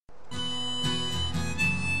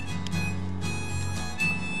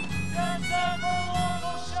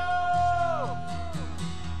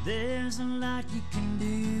what you can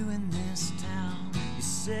do in this town. You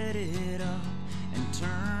set it up and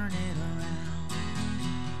turn it around.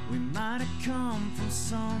 We might have come from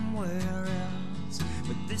somewhere else,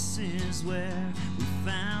 but this is where we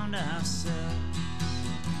found ourselves.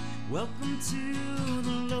 Welcome to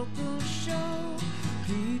the local show.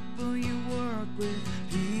 People you work with,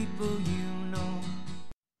 people you know.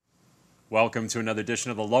 Welcome to another edition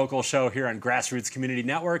of The Local Show here on Grassroots Community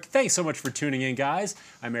Network. Thanks so much for tuning in, guys.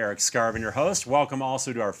 I'm Eric Scarvin, your host. Welcome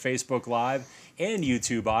also to our Facebook Live and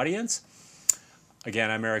YouTube audience. Again,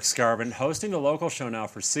 I'm Eric Scarvin, hosting The Local Show now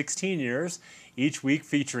for 16 years, each week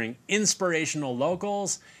featuring inspirational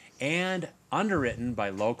locals and underwritten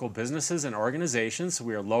by local businesses and organizations. So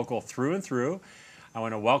we are local through and through. I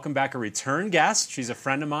want to welcome back a return guest. She's a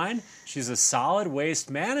friend of mine. She's a solid waste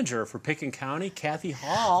manager for Pitkin County, Kathy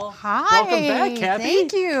Hall. Hi. Welcome back, Kathy.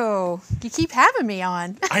 Thank you. You keep having me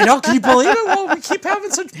on. I know. Can you believe it? Well, we keep having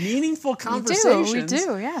such meaningful conversations. We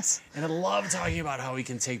do, yes. And I love talking about how we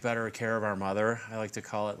can take better care of our mother. I like to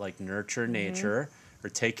call it like nurture nature, or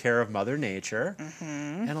take care of Mother Nature.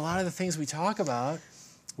 And a lot of the things we talk about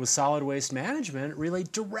with solid waste management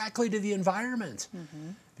relate directly to the environment.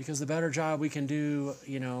 Because the better job we can do,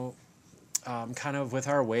 kind of with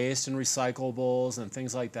our waste and recyclables and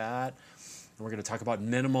things like that. And we're going to talk about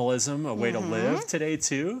minimalism, a way to live today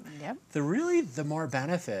too. Yep. The more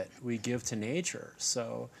benefit we give to nature.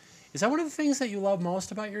 So is that one of the things that you love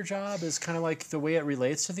most about your job, is kind of like the way it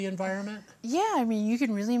relates to the environment? Yeah, I mean, you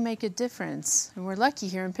can really make a difference. And we're lucky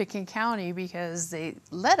here in Pitkin County because they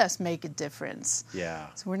let us make a difference. Yeah.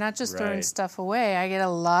 So we're not just throwing stuff away. I get a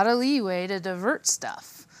lot of leeway to divert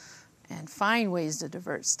stuff and find ways to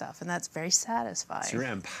divert stuff, and that's very satisfying. So you're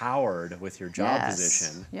empowered with your job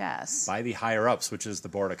position by the higher-ups, which is the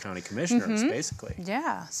Board of County Commissioners, basically.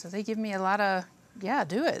 Yeah, so they give me a lot of,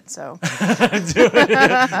 do it, so. Do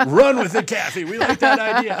it. Run with it, Kathy. We like that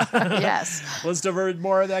idea. Yes. Let's divert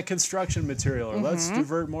more of that construction material, or let's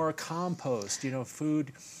divert more compost.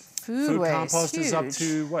 Food waste, compost huge. is up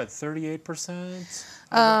to, 38%?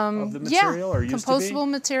 Of the material, or used to be? Compostable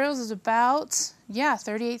materials is about,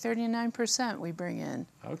 39% we bring in.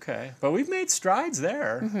 Okay, but we've made strides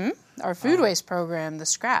there. Our food waste program, the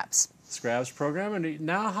Scraps. Scraps program, and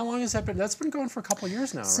now how long has that been? That's been going for a couple of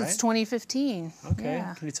years now, Since 2015. Okay,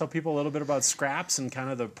 yeah. Can you tell people a little bit about Scraps and kind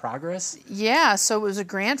of the progress? Yeah, so it was a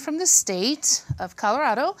grant from the state of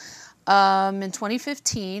Colorado. In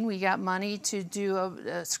 2015, we got money to do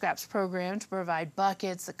a Scraps program to provide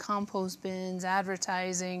buckets, the compost bins,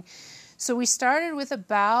 advertising. So we started with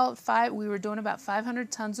we were doing about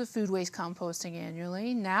 500 tons of food waste composting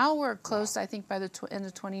annually. Now we're close, I think by the end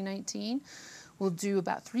of 2019, we'll do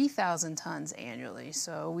about 3,000 tons annually.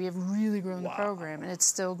 So we have really grown the program, and it's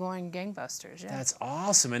still going gangbusters. Yeah. That's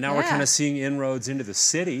awesome. And now we're kind of seeing inroads into the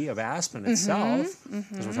city of Aspen itself,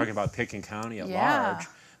 because we're talking about Pitkin County at large.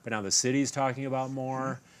 But now the city's talking about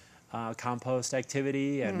more compost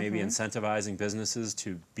activity and maybe incentivizing businesses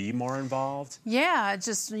to be more involved. Yeah,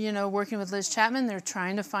 just, working with Liz Chapman, they're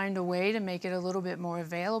trying to find a way to make it a little bit more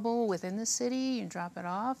available within the city and drop it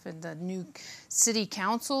off. And the new city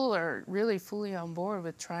council are really fully on board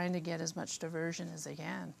with trying to get as much diversion as they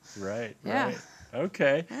can. Right, yeah. Right.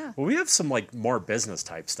 Okay. Yeah. Well, we have some more business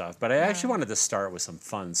type stuff, but I actually wanted to start with some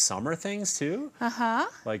fun summer things too.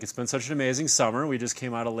 Like, it's been such an amazing summer. We just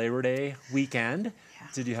came out of Labor Day weekend. Yeah.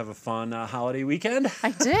 Did you have a fun holiday weekend?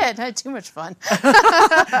 I did. I had too much fun.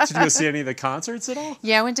 Did you go see any of the concerts at all?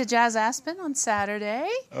 Yeah, I went to Jazz Aspen on Saturday.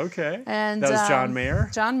 Okay. And that was John Mayer?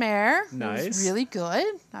 John Mayer. Nice. It was really good.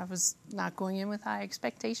 I was not going in with high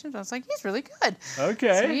expectations. I was like, he's really good.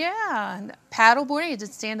 Okay. So, yeah. And paddleboarding. I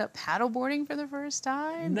did stand-up paddleboarding for the first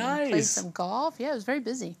time. Nice. Played some golf. Yeah, it was very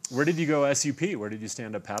busy. Where did you go SUP? Where did you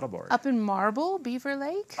stand up paddleboard? Up in Marble, Beaver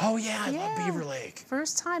Lake. Oh, yeah. I love Beaver Lake.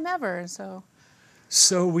 First time ever, so.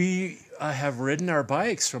 So we have ridden our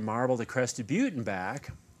bikes from Marble to Crested Butte and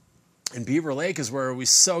back. And Beaver Lake is where we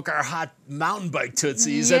soak our hot mountain bike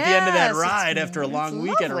tootsies at the end of that ride after a long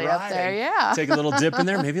weekend of riding. Up there, yeah. Take a little dip in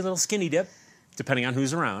there, maybe a little skinny dip, depending on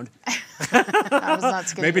who's around. I was not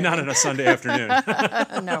skinny Maybe dipping. not on a Sunday afternoon.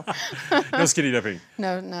 No. No skinny dipping.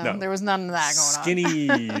 No. There was none of that going on.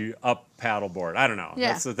 Skinny up paddleboard. I don't know.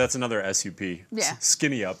 Yeah. That's another SUP. Yeah.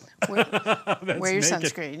 Skinny up. Wear your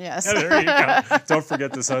sunscreen, yes. Yeah, there you go. Don't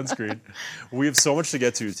forget the sunscreen. We have so much to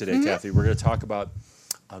get to today, Kathy. We're going to talk about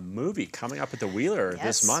a movie coming up at the Wheeler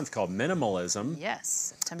this month called Minimalism.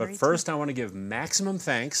 Yes, September 18th. But first, I want to give maximum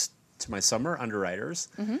thanks to my summer underwriters,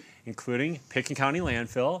 including Pitkin County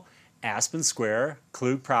Landfill, Aspen Square,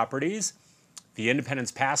 Klug Properties, the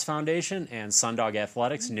Independence Pass Foundation, and Sundog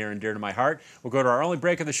Athletics, near and dear to my heart. We'll go to our only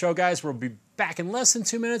break of the show, guys. We'll be back in less than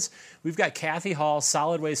 2 minutes. We've got Kathy Hall,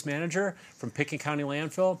 Solid Waste Manager from Pitkin County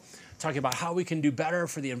Landfill, talking about how we can do better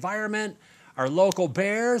for the environment, our local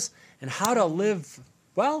bears, and how to live,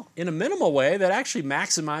 well, in a minimal way that actually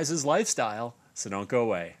maximizes lifestyle. So don't go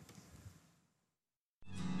away.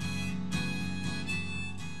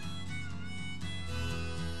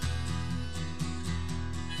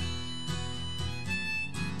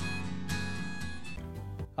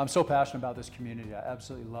 I'm so passionate about this community. I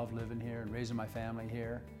absolutely love living here and raising my family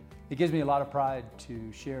here. It gives me a lot of pride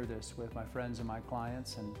to share this with my friends and my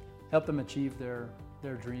clients and help them achieve their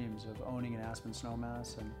dreams of owning an Aspen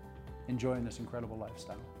Snowmass and enjoying this incredible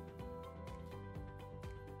lifestyle.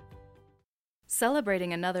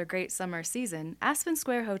 Celebrating another great summer season, Aspen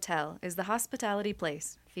Square Hotel is the hospitality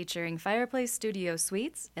place, featuring fireplace studio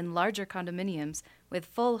suites and larger condominiums with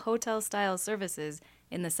full hotel-style services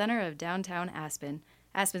in the center of downtown Aspen.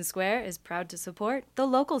 Aspen Square is proud to support The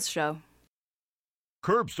Locals Show.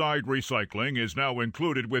 Curbside recycling is now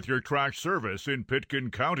included with your trash service in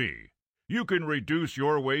Pitkin County. You can reduce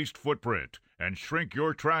your waste footprint and shrink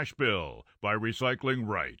your trash bill by recycling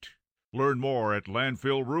right. Learn more at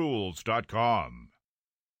landfillrules.com.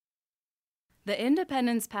 The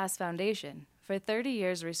Independence Pass Foundation, for 30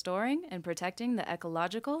 years restoring and protecting the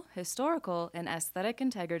ecological, historical, and aesthetic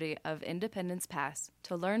integrity of Independence Pass.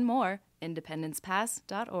 To learn more,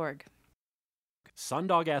 independencepass.org.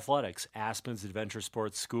 Sundog Athletics, Aspen's Adventure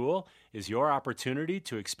Sports School, is your opportunity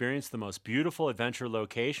to experience the most beautiful adventure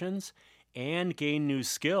locations and gain new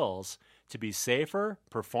skills to be safer,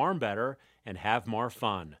 perform better, and have more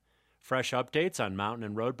fun. Fresh updates on mountain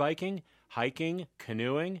and road biking, hiking,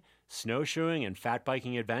 canoeing, snowshoeing, and fat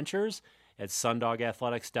biking adventures at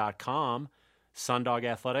sundogathletics.com, Sundog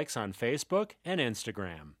Athletics on Facebook and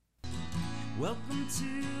Instagram. Welcome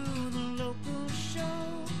to the local show.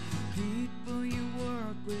 People you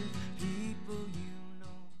work with, people you know.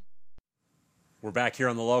 We're back here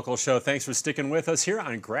on the local show. Thanks for sticking with us here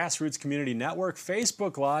on Grassroots Community Network,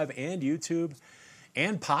 Facebook Live, and YouTube,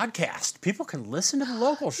 and podcast. People can listen to the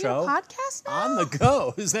local show podcast now? on the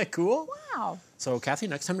go. Isn't that cool? Wow. So, Kathy,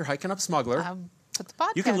 next time you're hiking up Smuggler, Put the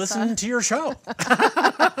podcast you can listen on. to your show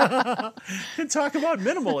and talk about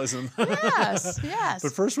minimalism. Yes, yes.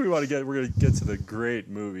 But first, we're going to get to the great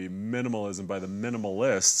movie Minimalism by the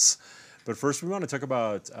Minimalists. But first, we want to talk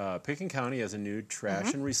about Pitkin County as a new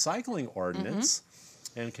trash and recycling ordinance.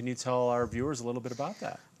 And can you tell our viewers a little bit about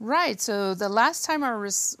that? Right. So the last time our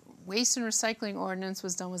waste and recycling ordinance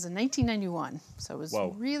was done was in 1991. So it was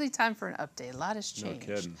really time for an update. A lot has changed.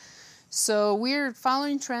 No kidding. So we're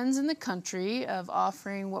following trends in the country of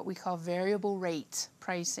offering what we call variable rate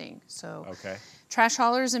pricing. So trash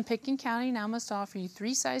haulers in Pitkin County now must offer you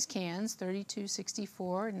 3 size cans, 32,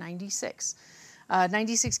 64, and 96.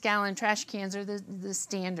 96-gallon trash cans are the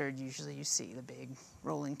standard usually you see, the big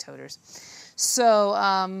rolling toters. So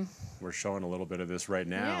we're showing a little bit of this right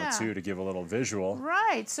now, too, to give a little visual.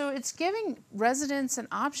 Right. So it's giving residents an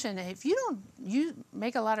option. If you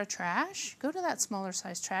make a lot of trash, go to that smaller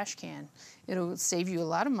size trash can. It'll save you a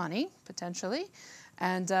lot of money, potentially,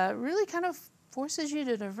 and really kind of forces you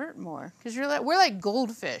to divert more, because we're like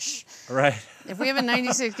goldfish. Right. If we have a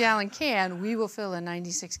 96-gallon can, we will fill a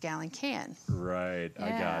 96-gallon can. Right. Yeah, I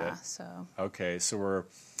got it. So. Okay. So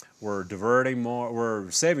we're diverting more. We're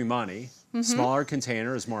saving money. Smaller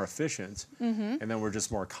container is more efficient, and then we're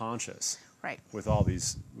just more conscious. Right. With all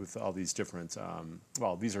these different.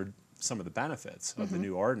 These are some of the benefits of the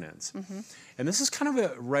new ordinance, and this is kind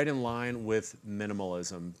of right in line with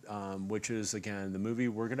minimalism, which is again the movie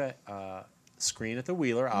we're gonna screen at the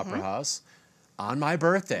Wheeler Opera House on my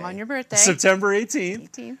birthday. On your birthday. September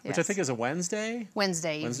 18th. Which I yes. think is a Wednesday.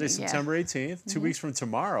 Wednesday evening, September 18th, 2 weeks from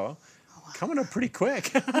tomorrow. Coming up pretty quick.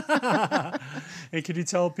 And can you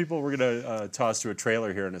tell people, we're going to toss to a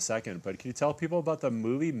trailer here in a second, but can you tell people about the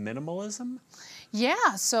movie Minimalism?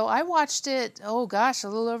 Yeah, so I watched it, a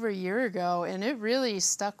little over a year ago, and it really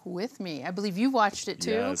stuck with me. I believe you watched it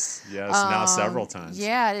too. Yes, now several times.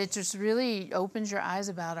 Yeah, it just really opens your eyes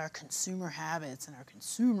about our consumer habits and our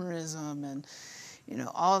consumerism and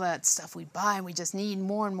all that stuff we buy, and we just need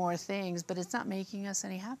more and more things, but it's not making us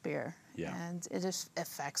any happier. Yeah. And it just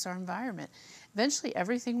affects our environment. Eventually,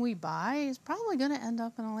 everything we buy is probably going to end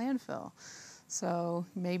up in a landfill. So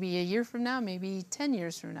maybe a year from now, maybe 10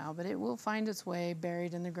 years from now, but it will find its way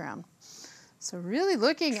buried in the ground. So really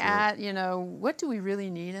looking at, what do we really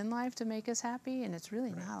need in life to make us happy? And it's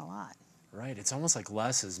really not a lot. Right. It's almost like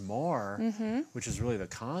less is more, which is really the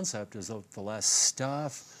concept, is the less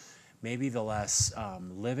stuff, maybe the less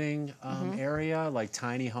living area, like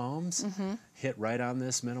tiny homes, hit right on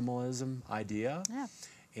this minimalism idea. Yeah.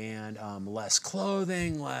 And less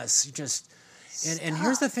clothing, less just, and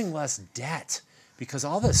here's the thing, less debt, because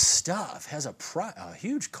all this stuff has a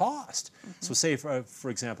huge cost. So say, for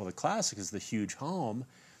example, the classic is the huge home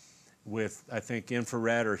with, I think,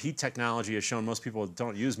 infrared or heat technology has shown most people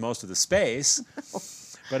don't use most of the space.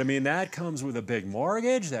 But I mean, that comes with a big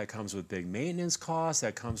mortgage, that comes with big maintenance costs,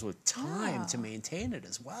 that comes with time to maintain it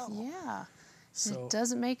as well. Yeah. So, it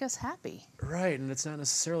doesn't make us happy. Right, and it's not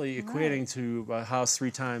necessarily equating to a house 3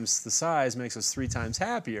 times the size makes us 3 times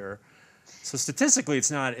happier. So statistically, it's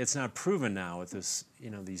not proven now with this,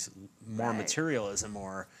 these more materialism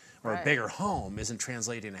or a bigger home isn't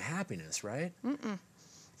translating to happiness, right?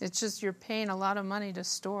 It's just you're paying a lot of money to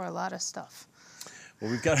store a lot of stuff. Well,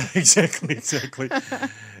 we've got exactly.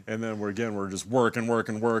 And then we're just working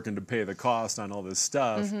to pay the cost on all this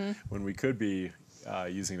stuff when we could be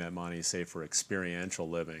using that money, say, for experiential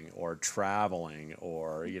living or traveling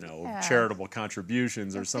or, charitable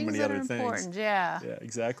contributions or so many other things. Important, yeah. Yeah,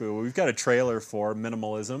 exactly. Well, we've got a trailer for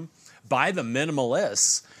Minimalism by the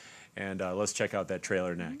Minimalists, and let's check out that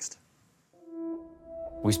trailer next.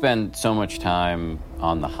 We spend so much time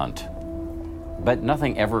on the hunt, but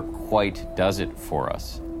nothing ever quite does it for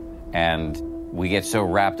us. And we get so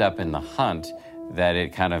wrapped up in the hunt that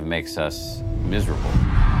it kind of makes us miserable.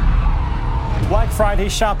 Black Friday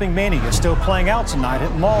shopping mania is still playing out tonight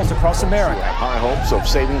at malls across America. High hopes of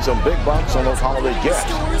saving some big bucks on those holiday gifts.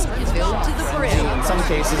 Stores filled to the brim. In some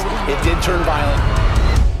cases, it did turn violent.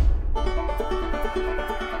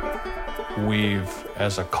 We've,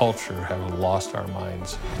 as a culture, have lost our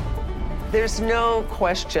minds. There's no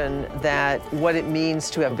question that what it means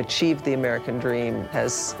to have achieved the American dream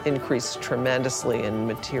has increased tremendously in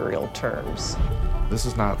material terms. This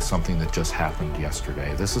is not something that just happened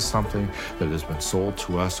yesterday. This is something that has been sold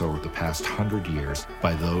to us over the past 100 years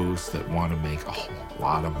by those that want to make a whole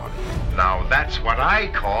lot of money. Now that's what I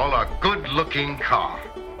call a good-looking car.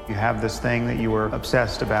 You have this thing that you were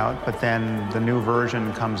obsessed about, but then the new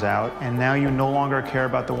version comes out, and now you no longer care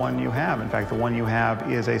about the one you have. In fact, the one you have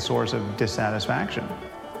is a source of dissatisfaction.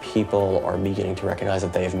 People are beginning to recognize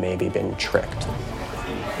that they've maybe been tricked.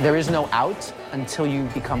 There is no out until you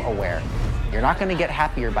become aware. You're not going to get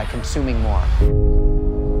happier by consuming more.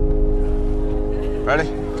 Ready?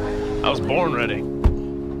 I was born ready.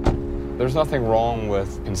 There's nothing wrong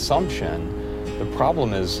with consumption. The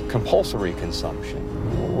problem is compulsory consumption.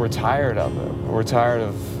 We're tired of it. We're tired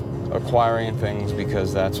of acquiring things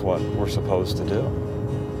because that's what we're supposed to do.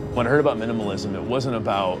 When I heard about minimalism, it wasn't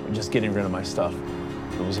about just getting rid of my stuff.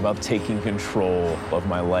 It was about taking control of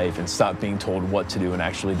my life and stop being told what to do and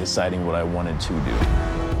actually deciding what I wanted to do.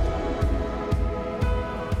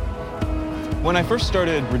 When I first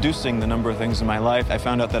started reducing the number of things in my life, I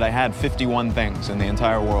found out that I had 51 things in the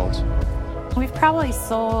entire world. We've probably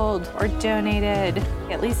sold or donated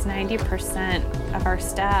at least 90% of our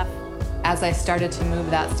stuff. As I started to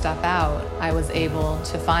move that stuff out, I was able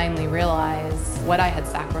to finally realize what I had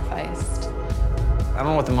sacrificed. I don't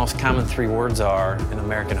know what the most common 3 words are in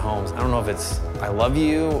American homes. I don't know if it's I love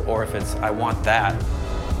you or if it's I want that.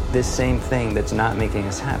 This same thing that's not making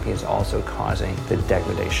us happy is also causing the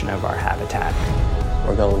degradation of our habitat.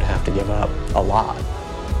 We're going to have to give up a lot.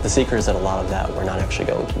 The secret is that a lot of that we're not actually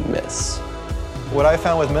going to miss. What I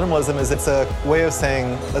found with minimalism is it's a way of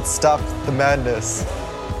saying, let's stop the madness.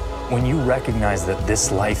 When you recognize that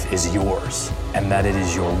this life is yours and that it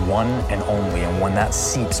is your one and only, and when that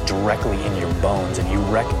seeps directly in your bones and you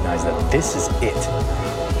recognize that this is it,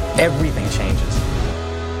 everything changes.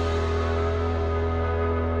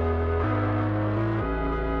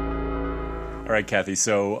 All right, Kathy,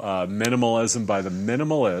 so Minimalism by the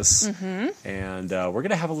Minimalists, and we're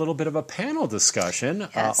going to have a little bit of a panel discussion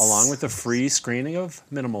along with the free screening of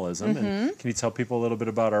Minimalism. And can you tell people a little bit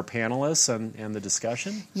about our panelists and the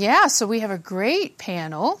discussion? Yeah, so we have a great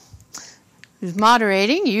panel who's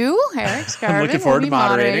moderating. You, Eric Scarvin, I'm looking forward to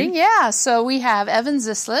moderating. Yeah, so we have Evan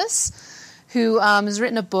Zislis, who has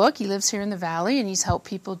written a book. He lives here in the Valley, and he's helped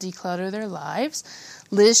people declutter their lives.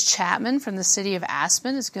 Liz Chapman from the city of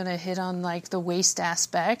Aspen is going to hit on like the waste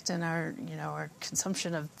aspect and our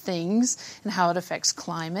consumption of things and how it affects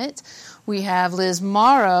climate. We have Liz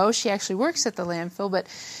Morrow. She actually works at the landfill, but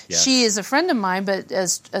she is a friend of mine, but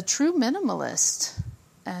as a true minimalist.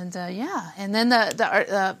 And and then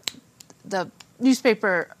the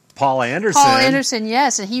newspaper. Paul Anderson,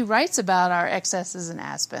 yes, and he writes about our excesses in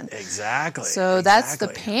Aspen. Exactly. So that's the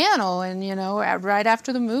panel, and right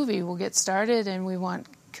after the movie, we'll get started, and we want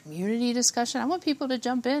community discussion. I want people to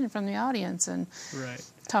jump in from the audience and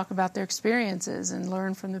talk about their experiences and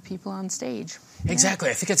learn from the people on stage. Exactly.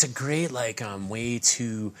 I think it's a great way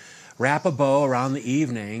to wrap a bow around the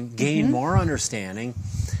evening, gain more understanding.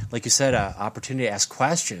 Like you said, an opportunity to ask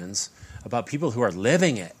questions about people who are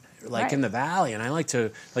living it, in the Valley. And I like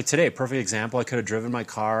today, a perfect example, I could have driven my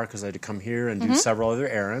car because I had to come here and do several other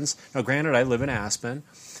errands. Now, granted, I live in Aspen,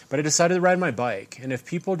 but I decided to ride my bike. And if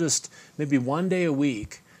people just maybe one day a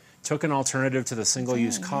week took an alternative to the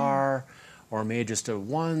single-use car or made just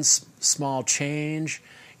one small change,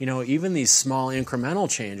 even these small incremental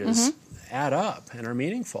changes add up and are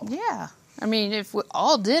meaningful. Yeah. I mean, if we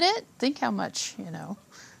all did it, think how much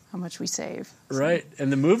we save. So. Right.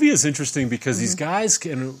 And the movie is interesting because these guys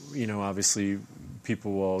can, obviously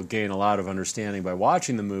people will gain a lot of understanding by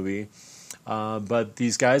watching the movie. But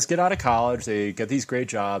these guys get out of college, they get these great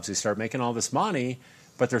jobs, they start making all this money,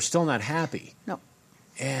 but they're still not happy. No.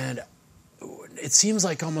 And it seems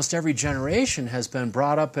like almost every generation has been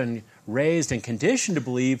brought up and raised and conditioned to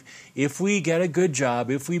believe if we get a good job,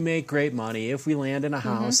 if we make great money, if we land in a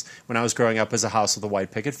house, when I was growing up as a house with a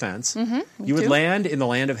white picket fence, you would land in the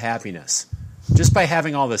land of happiness just by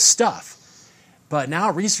having all this stuff. But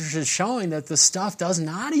now research is showing that the stuff does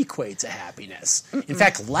not equate to happiness. In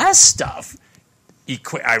fact, less stuff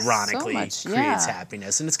ironically creates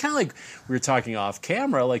happiness. And it's kind of like we were talking off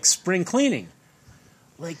camera, like spring cleaning.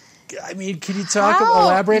 Can you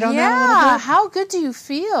elaborate on that a little bit? How good do you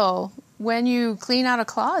feel when you clean out a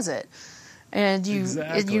closet and you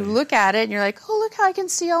look at it and you're like, oh, look how I can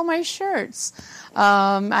see all my shirts.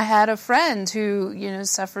 I had a friend who,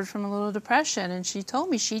 suffered from a little depression, and she told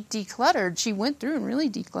me she decluttered. She went through and really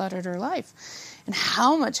decluttered her life, and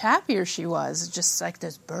how much happier she was. Just like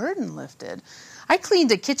this burden lifted. I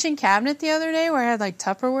cleaned a kitchen cabinet the other day where I had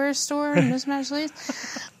Tupperware store and mismatched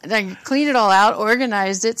leaves. And I cleaned it all out,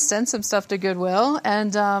 organized it, sent some stuff to Goodwill,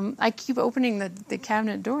 and I keep opening the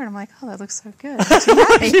cabinet door, and I'm like, oh, that looks so good.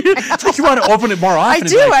 You want to open it more often. I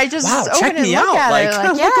do. I just wow, open it and look at it.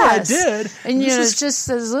 Look what I did. And, it's just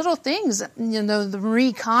those little things. The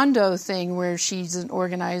Marie Kondo thing where she's an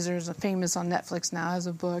organizer, is famous on Netflix now as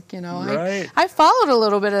a book, Right. I followed a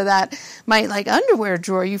little bit of that. My, underwear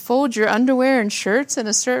drawer, you fold your underwear and shirts in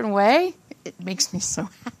a certain way. It makes me so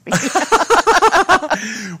happy.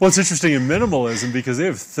 Well, it's interesting in minimalism because they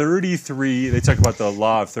have 33, they talk about the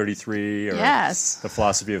law of 33 or the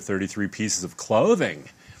philosophy of 33 pieces of clothing.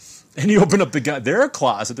 And you open up their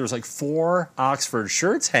closet, there's 4 Oxford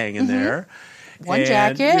shirts hanging there. One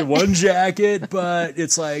jacket, but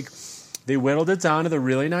it's they whittled it down to the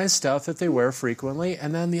really nice stuff that they wear frequently,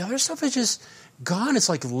 and then the other stuff is just gone. It's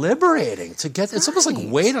liberating to get. It's almost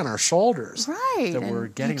like weight on our shoulders, that we're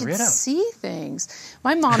getting rid of. You can see things.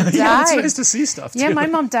 My mom died. Yeah, it's nice to see stuff too. Yeah, my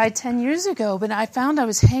mom died 10 years ago, but I found I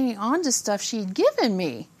was hanging on to stuff she'd given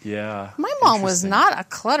me. Yeah. My mom was not a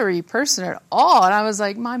cluttery person at all, and I was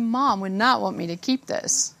like, my mom would not want me to keep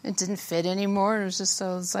this. It didn't fit anymore. It was just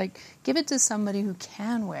give it to somebody who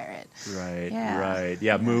can wear it. Right. Right.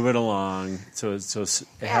 Yeah. Move it along so it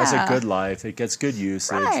has a good life. It gets good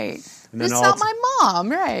usage. Right. And then it's not my mom,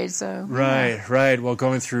 right? So right. Well,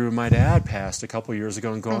 going through, my dad passed a couple years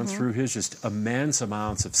ago, and going through his just immense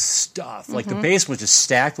amounts of stuff. The basement was just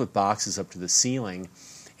stacked with boxes up to the ceiling,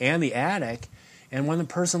 and the attic. And when the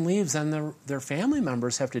person leaves, then their family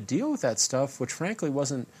members have to deal with that stuff, which frankly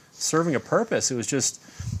wasn't serving a purpose. It was just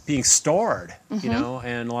being stored,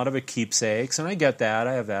 and a lot of it keepsakes. And I get that.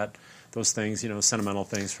 I have those things, sentimental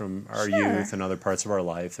things from our youth and other parts of our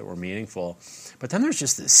life that were meaningful. But then there's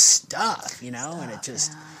just this stuff, and it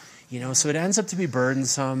just, so it ends up to be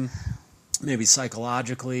burdensome, maybe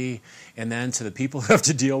psychologically, and then to the people who have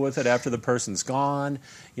to deal with it after the person's gone.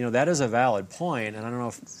 That is a valid point, and I don't know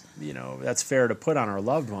if, that's fair to put on our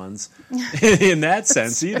loved ones in that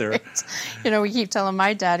sense either. Right. We keep telling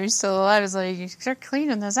my dad, who's still alive, is like, start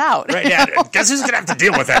cleaning this out. Right, yeah. Guess who's going to have to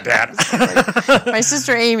deal with that, Dad? My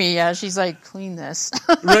sister Amy, she's like, clean this.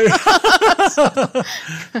 Right.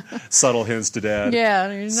 Subtle hints to Dad. Yeah,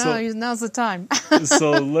 now's the time.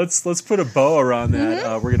 So let's put a bow around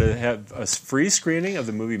that. We're going to have a free screening of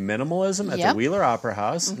the movie Minimalism at the Wheeler Opera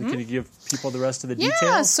House. Can you give people the rest of the details?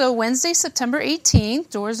 Yeah, so Wednesday, September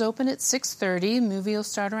 18th, doors open at 6:30. The movie will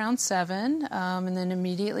start around 7, and then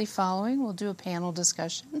immediately following, we'll do a panel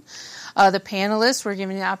discussion. The panelists, we're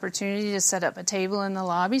giving you the opportunity to set up a table in the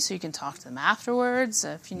lobby so you can talk to them afterwards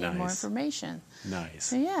if you need more information.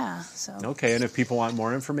 Nice. So okay, and if people want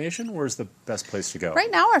more information, where's the best place to go? Right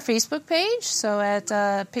now, our Facebook page, so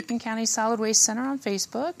at Pitkin County Solid Waste Center on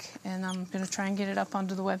Facebook, and I'm going to try and get it up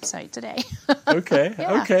onto the website today. Okay,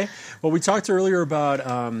 okay. Well, we talked earlier about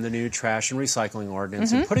the new trash and recycling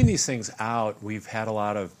ordinance, and putting these things out, we've had a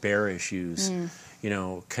lot of bear issues.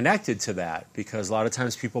 connected to that, because a lot of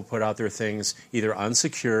times people put out their things either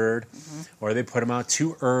unsecured or they put them out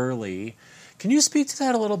too early. Can you speak to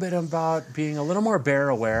that a little bit about being a little more bear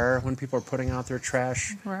aware when people are putting out their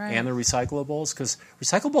trash and their recyclables? Because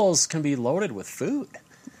recyclables can be loaded with food.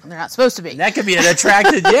 They're not supposed to be. That could be an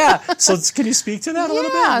attracted, So can you speak to that a little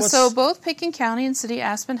bit? Yeah, so both Pitkin County and City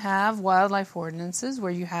Aspen have wildlife ordinances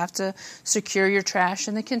where you have to secure your trash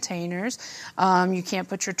in the containers. You can't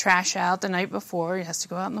put your trash out the night before. It has to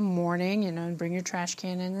go out in the morning, and bring your trash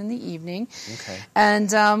can in the evening. Okay.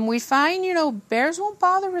 And we find, bears won't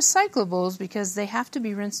bother recyclables because they have to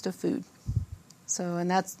be rinsed of food. So,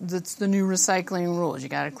 and that's the new recycling rules. You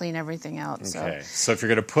got to clean everything out. Okay. So if you're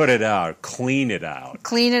going to put it out, clean it out.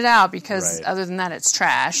 Clean it out, because other than that, it's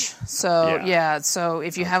trash. So, so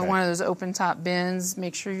if you have one of those open top bins,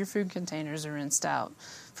 make sure your food containers are rinsed out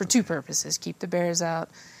for two purposes. Keep the bears out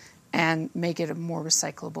and make it a more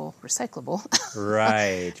recyclable.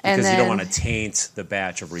 Right. Because you don't want to taint the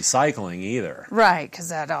batch of recycling either. Right, because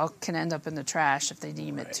that all can end up in the trash if they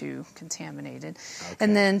deem it too contaminated. Okay.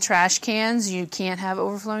 And then trash cans, you can't have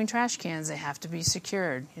overflowing trash cans. They have to be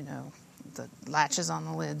secured, the latches on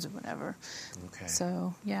the lids or whatever. Okay.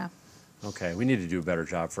 So, yeah. Okay, we need to do a better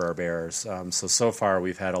job for our bears. So far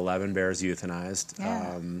we've had 11 bears euthanized.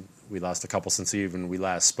 Yeah. We lost a couple since even we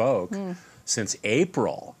last spoke. Since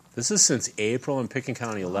April. This is since April in Pitkin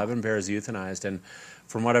County, 11 bears euthanized. And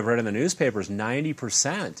from what I've read in the newspapers,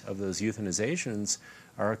 90% of those euthanizations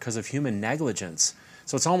are because of human negligence.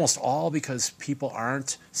 So it's almost all because people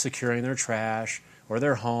aren't securing their trash or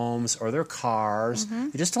their homes or their cars.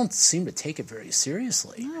 They just don't seem to take it very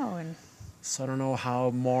seriously. No, and so I don't know how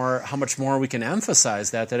much more we can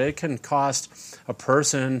emphasize that it can cost a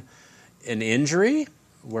person an injury,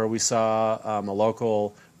 where we saw a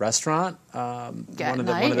local restaurant. One of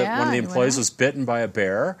the employees was bitten by a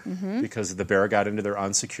bear because the bear got into their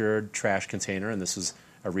unsecured trash container, and this was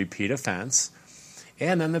a repeat offense.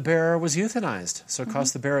 And then the bear was euthanized, so it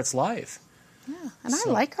cost the bear its life. Yeah, and I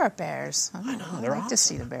like our bears. I know, I they're like awesome. to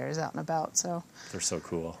see the bears out and about. So they're so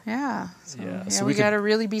cool. Yeah. So we got to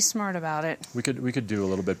really be smart about it. We could do a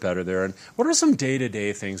little bit better there. And what are some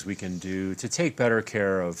day-to-day things we can do to take better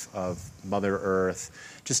care of Mother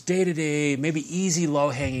Earth? Just day-to-day, maybe easy,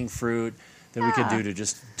 low-hanging fruit that we could do to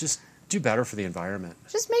just do better for the environment.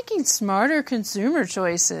 Just making smarter consumer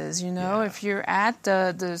choices. If you're at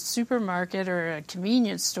the supermarket or a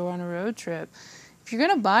convenience store on a road trip, if you're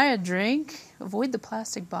going to buy a drink, avoid the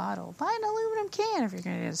plastic bottle. Buy an aluminum can if you're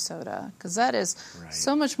going to get a soda, because that is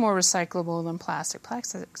so much more recyclable than plastic.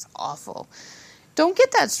 Plastic's awful. Don't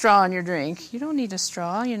get that straw in your drink. You don't need a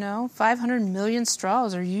straw, 500 million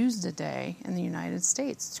straws are used a day in the United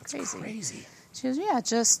States. It's crazy. That's crazy. She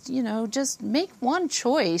goes, just make one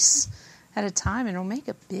choice at a time, and it'll make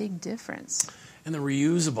a big difference. And the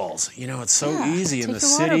reusables, it's so easy. And the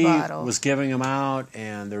city was giving them out,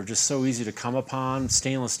 and they're just so easy to come upon.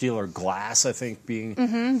 Stainless steel or glass, I think, being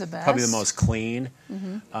the best. Probably the most clean.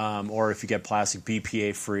 Or if you get plastic,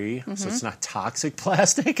 BPA free, so it's not toxic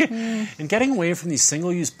plastic. And getting away from these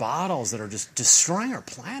single-use bottles that are just destroying our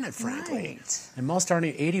planet, frankly. Right. And most aren't,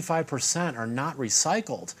 85% are not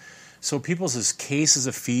recycled. So people's cases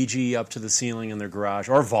of Fiji up to the ceiling in their garage,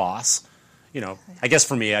 or Voss. I guess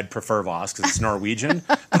for me, I'd prefer Voss because it's Norwegian,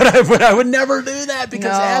 but I would never do that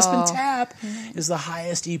because Aspen Tap is the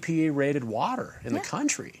highest EPA-rated water in the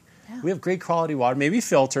country. Yeah. We have great quality water. Maybe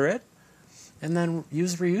filter it, and then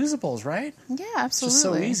use reusables, right? Yeah, absolutely. It's just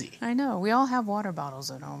so easy. I know. We all have water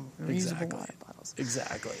bottles at home, reusable water bottles.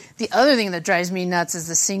 Exactly. The other thing that drives me nuts is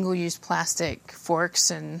the single-use plastic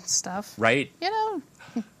forks and stuff. Right.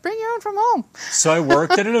 Bring your own from home. So I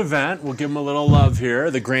worked at an event. We'll give them a little love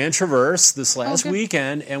here. The Grand Traverse this last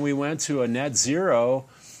weekend, and we went to a net zero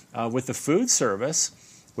with the food service,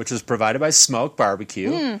 which is provided by Smoke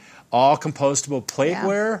Barbecue. All compostable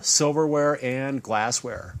plateware, silverware, and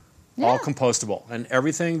glassware. All compostable. And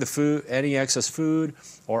everything, the food, any excess food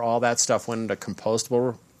or all that stuff went into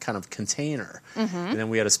compostable kind of container. And then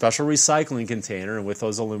we had a special recycling container, and with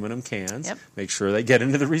those aluminum cans, make sure they get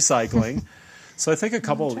into the recycling. So I think a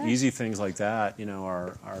couple of easy things like that,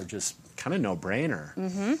 are just kind of no-brainer.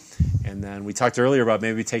 And then we talked earlier about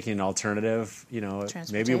maybe taking an alternative,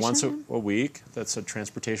 maybe once a week. That's a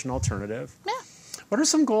transportation alternative. Yeah. What are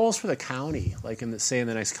some goals for the county, like in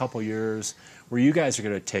the next couple years, where you guys are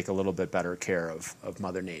going to take a little bit better care of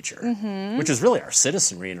Mother Nature, which is really our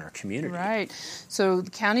citizenry in our community? Right. So the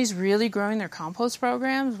county's really growing their compost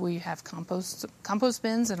programs. We have compost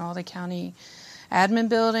bins in all the county admin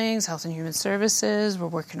buildings, Health and Human Services. We're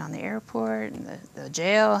working on the airport, and the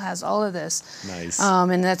jail has all of this. Nice.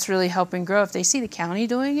 And that's really helping grow. If they see the county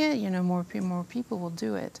doing it, more people will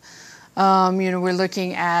do it. We're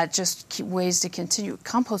looking at just ways to continue.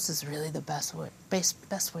 Compost is really the best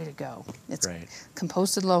way to go. It's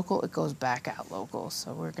composted local. It goes back out local.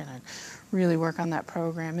 So we're going to really work on that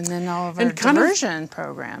program, and then all of our diversion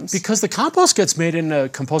programs. Because the compost gets made into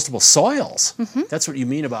compostable soils. Mm-hmm. That's what you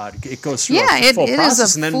mean about it goes through a full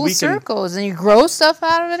process. It is a full circle. And you grow stuff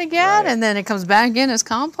out of it again, and then it comes back in as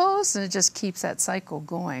compost, and it just keeps that cycle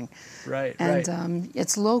going. Right, and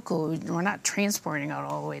it's local. We're not transporting it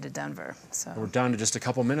all the way to Denver. So we're down to just a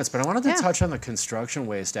couple minutes, but I wanted to touch on the construction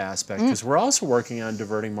waste aspect, because we're also working on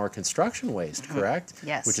diverting more construction waste, correct?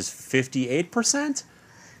 Yes. Which is 58%?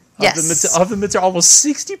 Yes. Of the material, almost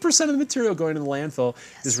 60% of the material going to the landfill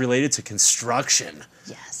is related to construction.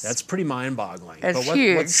 Yes. That's pretty mind-boggling. It's but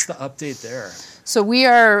huge. What's the update there? So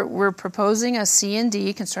we're proposing a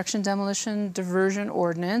C&D, Construction Demolition Diversion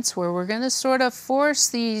Ordinance, where we're going to sort of force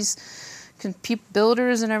these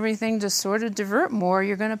builders and everything to sort of divert more.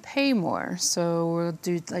 You're going to pay more. So we'll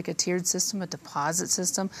do like a tiered system, a deposit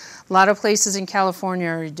system. A lot of places in California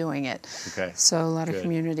are doing it. Okay. So a lot of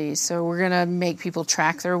communities. So we're going to make people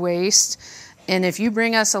track their waste. And if you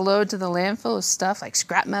bring us a load to the landfill of stuff like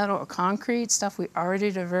scrap metal or concrete, stuff we already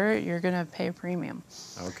divert, you're going to pay a premium.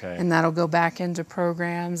 Okay. And that'll go back into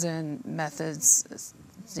programs and methods,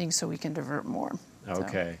 things so we can divert more.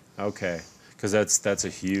 Okay. Because that's a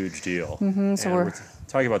huge deal. Mm-hmm. So we're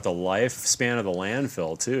talking about the lifespan of the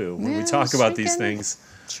landfill too. When we talk about these things,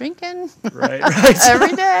 shrinking. Right.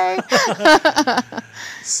 Every day.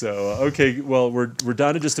 So well, we're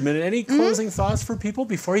down to just a minute. Any closing thoughts for people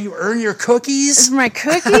before you earn your cookies? My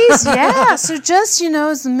cookies, yeah. So just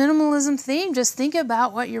it's the minimalism theme. Just think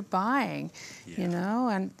about what you're buying.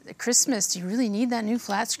 And at Christmas, do you really need that new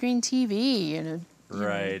flat screen TV?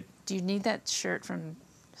 Right. Do you need that shirt from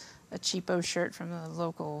a cheapo shirt from the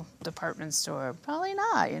local department store? Probably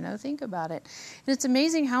not, think about it. And it's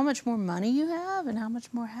amazing how much more money you have and how much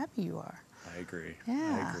more happy you are. I agree.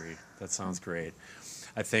 Yeah. I agree. That sounds great.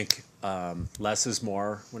 I think less is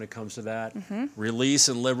more when it comes to that. Mm-hmm. Release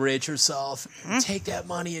and liberate yourself. Mm-hmm. Take that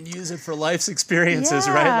money and use it for life's experiences,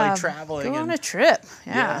 right? Like traveling. Go on a trip.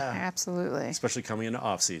 Yeah, absolutely. Especially coming into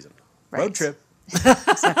off-season. Right. Road trip.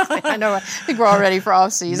 Exactly. I know. I think we're all ready for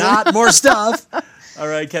off-season. Not more stuff. All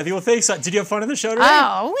right, Kathy. Well, thanks. Did you have fun on the show today?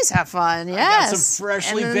 I always have fun, yes. I got some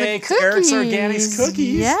freshly baked Eric's Organics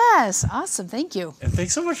cookies. Yes, awesome. Thank you. And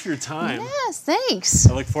thanks so much for your time. Yes, thanks.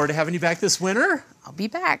 I look forward to having you back this winter. I'll be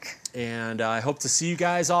back. And I hope to see you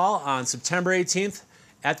guys all on September 18th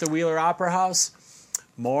at the Wheeler Opera House.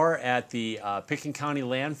 More at the Pitkin County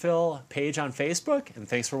Landfill page on Facebook. And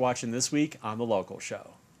thanks for watching this week on The Local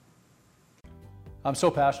Show. I'm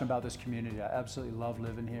so passionate about this community. I absolutely love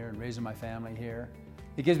living here and raising my family here.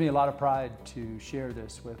 It gives me a lot of pride to share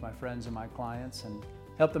this with my friends and my clients and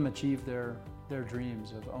help them achieve their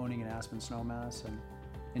dreams of owning an Aspen Snowmass and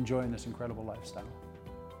enjoying this incredible lifestyle.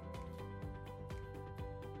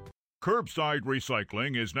 Curbside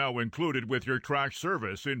recycling is now included with your trash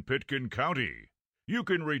service in Pitkin County. You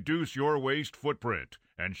can reduce your waste footprint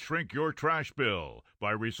and shrink your trash bill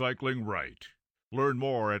by recycling right. Learn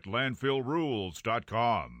more at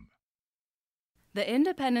landfillrules.com. The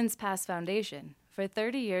Independence Pass Foundation, for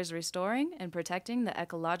 30 years restoring and protecting the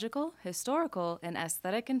ecological, historical, and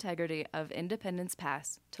aesthetic integrity of Independence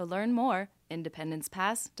Pass. To learn more,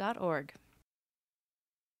 independencepass.org.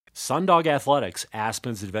 Sundog Athletics,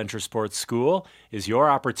 Aspen's Adventure Sports School, is your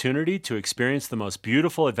opportunity to experience the most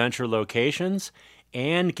beautiful adventure locations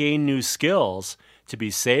and gain new skills to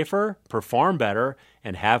be safer, perform better,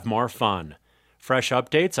 and have more fun. Fresh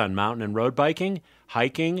updates on mountain and road biking,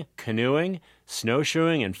 hiking, canoeing,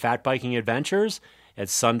 snowshoeing, and fat biking adventures at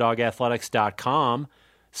sundogathletics.com,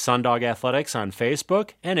 Sundog Athletics on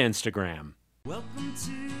Facebook and Instagram. Welcome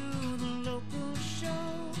to